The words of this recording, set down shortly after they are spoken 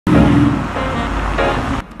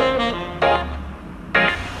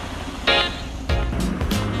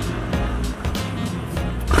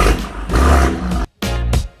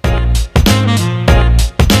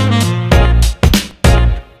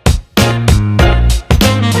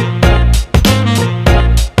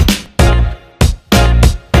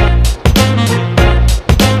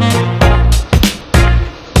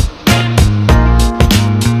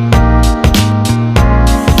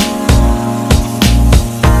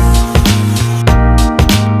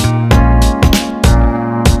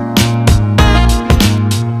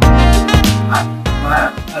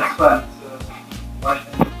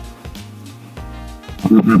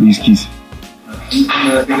grab these keys?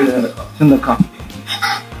 It's in the car.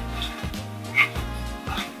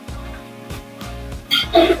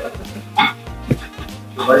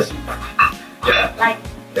 Like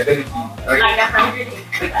 100.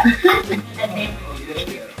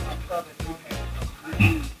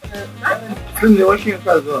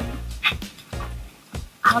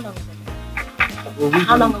 How long is it?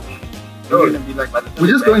 How long are we? We're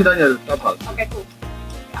just going down here to the top house. Okay, cool.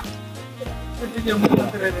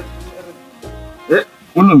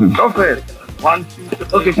 Go for it. 1, 2, 3.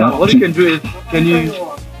 Okay, Sean, what you can do is, can you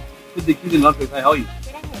put the keys in one place? Hi, how are you?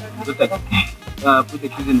 Put the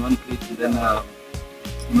keys in one place and then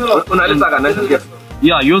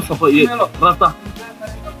yeah, you'll support it. Rasta.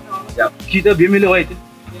 Yeah. Keep the beam away.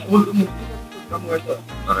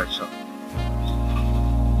 Alright, sure.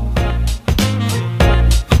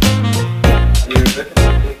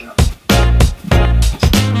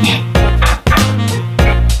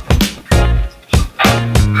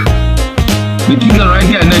 The keys are right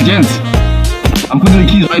here, and the gents. I'm putting the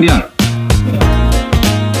keys right here.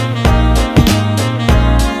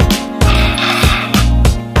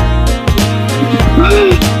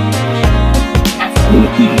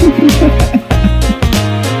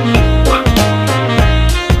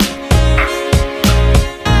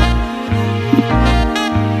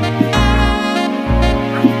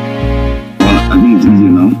 Well, I think it's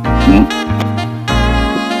easier now. No?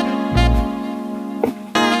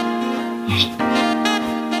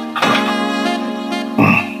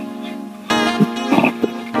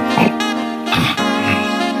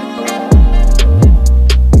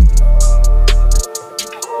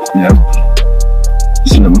 Yep.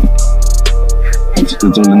 Slim. It's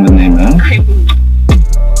all in the name, huh?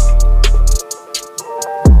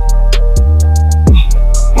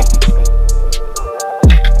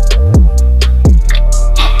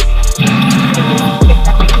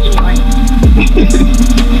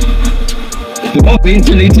 The more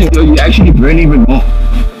ventilating, you actually burn even more.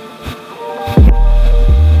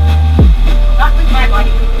 Not with my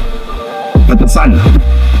body. But the sun.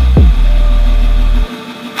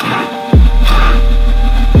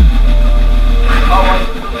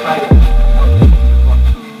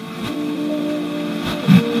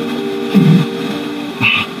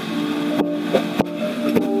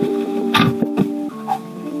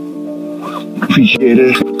 Appreciate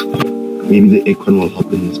it. Maybe the aircon will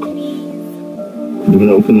help in this car. We're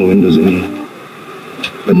gonna open the windows anyway.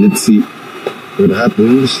 But let's see what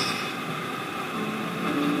happens.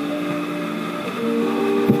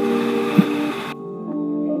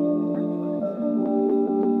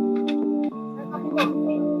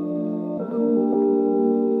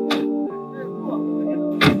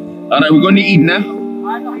 Alright, we're gonna eat now.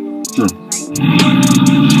 Sure.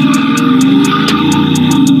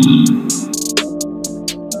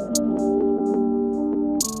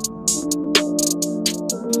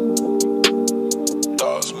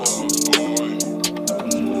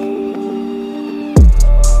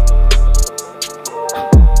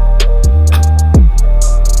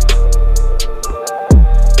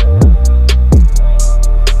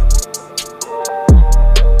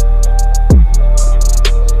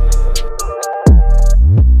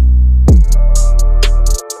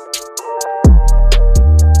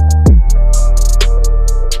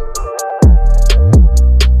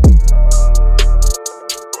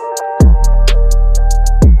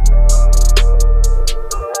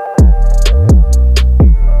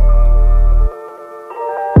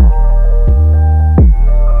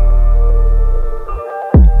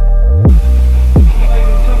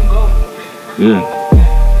 Yeah.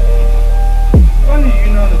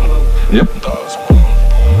 Yep.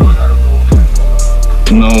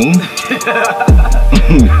 No.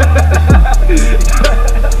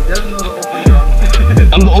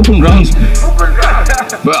 I'm the open grounds.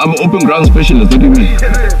 But I'm an open ground specialist. What do you mean? I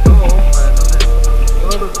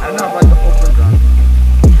know about the open ground.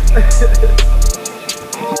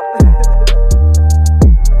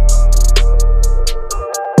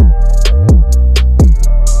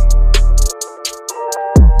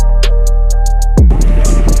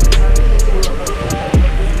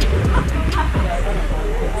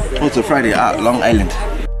 What's a Friday at Long Island?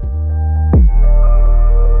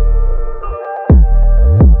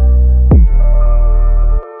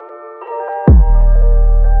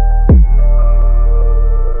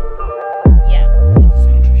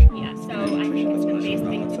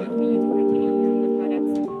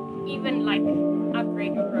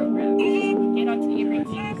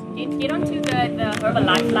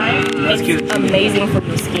 It's amazing for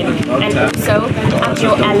your skin, and also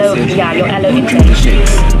your aloe, your aloe intake.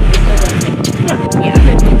 Yeah.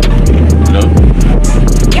 Hello?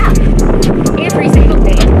 Yeah, every single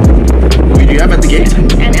day. What do you have at the gate?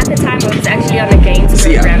 And at the time, I was actually on the games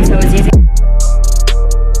program, so I was using.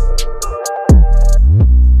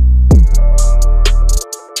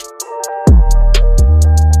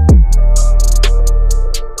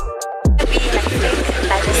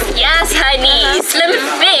 Yes, honey, slim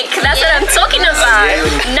thick. That's what I'm talking about.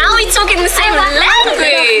 Now we're talking the same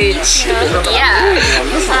language. Yeah.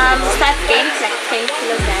 Start gained like 10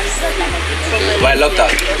 kilograms. Why lockdown?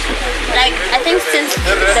 Like I think since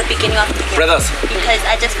the beginning of the year. Brothers. Because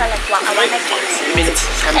I just felt like wow, I want to gain.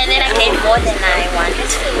 And then I gained more than I wanted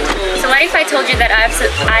to. So what if I told you that I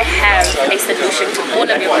have a solution to all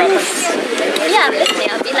of your problems? Yeah, I'm listening.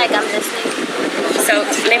 I'll be like I'm listening. So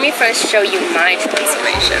let me first show you my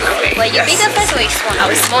transformation, okay? Were you bigger first or you smaller? I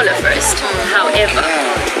was smaller first. However,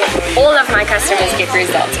 all of my customers get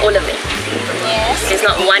results, all of them. Yes. There's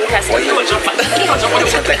not one customer. There's not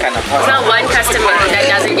one customer that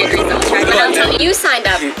doesn't get results, right? But until you signed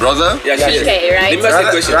up, Brother? Yeah, PK, right? Let me ask you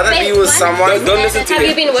a question. Rather be with someone. Don't listen to Have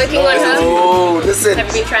you me. been working on her? Oh, listen. Have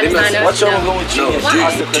you been trying to find her? What's wrong with you?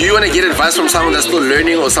 Do you want to get advice from someone that's still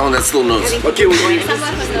learning or someone that still knows? Okay, let me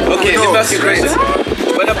ask you a question.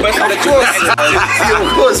 When a person that Of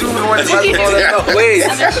course, you would want to wait,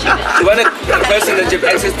 when a person that you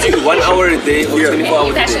have access to 1 hour a day or 24 hours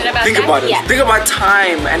a day. Passionate about Think that? about it. Yeah. Think about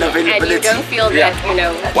time and And you availability. don't feel that, you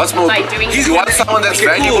know, What's more, by doing you want someone that's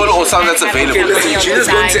valuable or someone that's available? Okay, listen, Gina's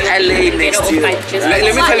going to LA next year.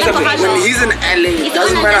 Let me tell you something. When he's in LA, it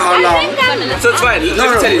doesn't matter how long. So it's fine.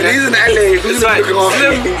 Let me tell you. When he's in LA, who's It's fine. looking after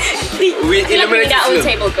Slim, him? we Feel like we eliminate need our own Slim.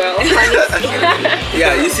 table, girl.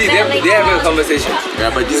 Yeah, you see, they have a conversation.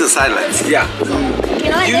 Yeah, but these are sidelines. Yeah. You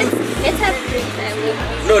know what? Let's have drinks and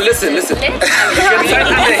No, listen. We can sign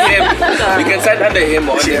under him. We can sign under him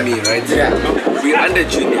or under me, right? Yeah. We're under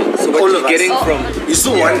Junior. So what All you're of us. getting from You're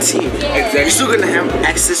still one team. Exactly. You're still gonna have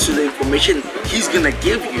access to the information he's gonna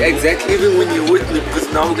give you. Exactly. Even when you're with me, because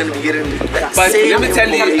now we're gonna be getting that But same let me tell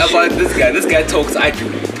you information. about this guy. This guy talks, I do.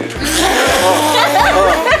 You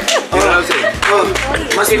know what I'm saying?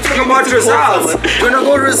 Must be talking about results. Do you wanna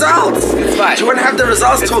go results? It's fine. Do you wanna have the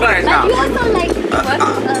results talk right now? you also like Do you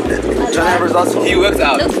wanna have results talk? He works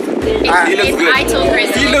out. He looks good. I told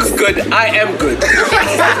Chris. He looks good. I am good.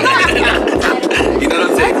 You know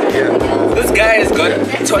what I'm saying? This guy has got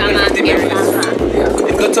 250 members.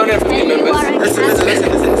 He's got 250 members.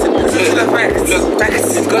 Listen to the facts. Look,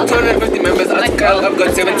 he's got 250 members. I've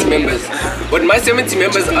got 70 members. But my 70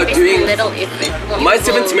 members are doing. Little effort. My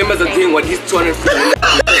 70 members are doing what his 250 members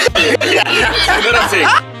are doing. You know what I'm saying?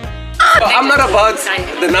 So I'm not about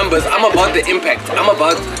the numbers. I'm about the impact. I'm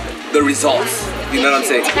about the results. You know what I'm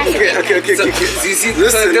saying? Okay. So, you see,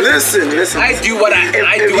 Listen. I do what I do.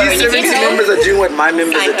 What I If need these to 70 do. members are doing what my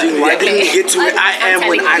members are doing, why didn't you get to where I am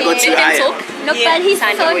when I got to where I am? No, but he's so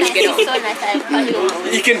I know what nice. you He's so nice. I call you.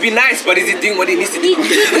 He can be nice, but is he doing what he needs to He do?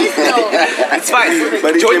 is though. It's fine.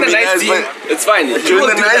 But he Join can the be nice nice, team. but- It's fine. You Join will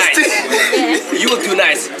the do nice nice. team. You will do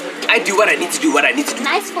nice. I do what I need to do. What I need to do.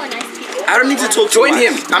 Nice for nice people. I don't need to talk to Join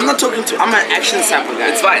him. I'm not talking to. I'm an action type of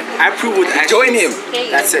guy. It's fine. I prove with action. Join him.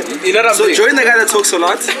 That's it. You know what I'm So saying? join the guy that talks a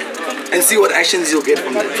lot, and see what actions you'll get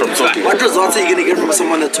from talking. What results are you gonna get from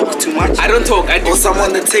someone that talks too much, I don't talk. I do. or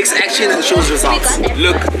someone that takes action and shows results?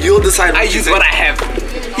 Look, You'll decide. I use what I have.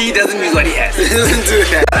 He doesn't use what he has. He doesn't do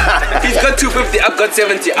that. He's got 250. I've got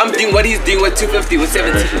 70. I'm doing what he's doing with 250 with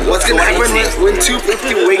 70. What's So gonna what happen he says. when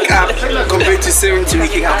 250 wake up compared to 70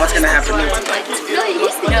 waking up? What's gonna happen? No, I'm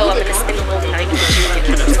gonna spend a little time with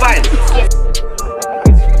you. It's fine.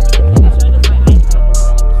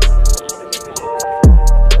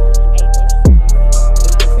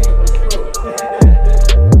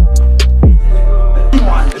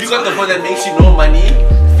 You got the phone that makes you no money,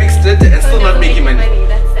 fixed it, and still not making money.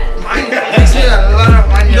 Mine makes me a lot of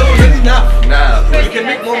money. No, not enough. Nah, bro, you can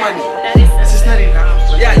make more money. It's just not enough.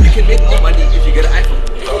 Yeah, you can make more money if you get an iPhone.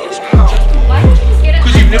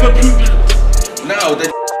 Because you've never proved now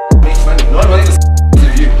that makes money. No one wants to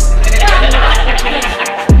of you.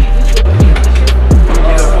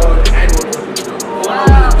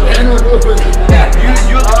 Yeah,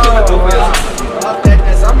 you're the door for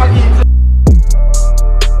yourself.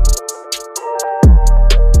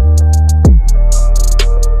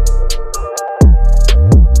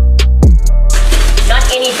 Not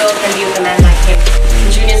any girl can be with a man like him.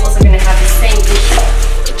 Junior's also gonna have the same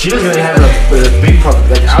issue. Gina's gonna have a big problem.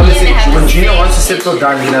 Like obviously, when Gina wants to settle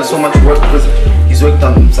down, he has so much work because he's worked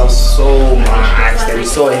on himself so much that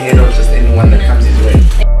he's so ahead of just anyone that comes his way.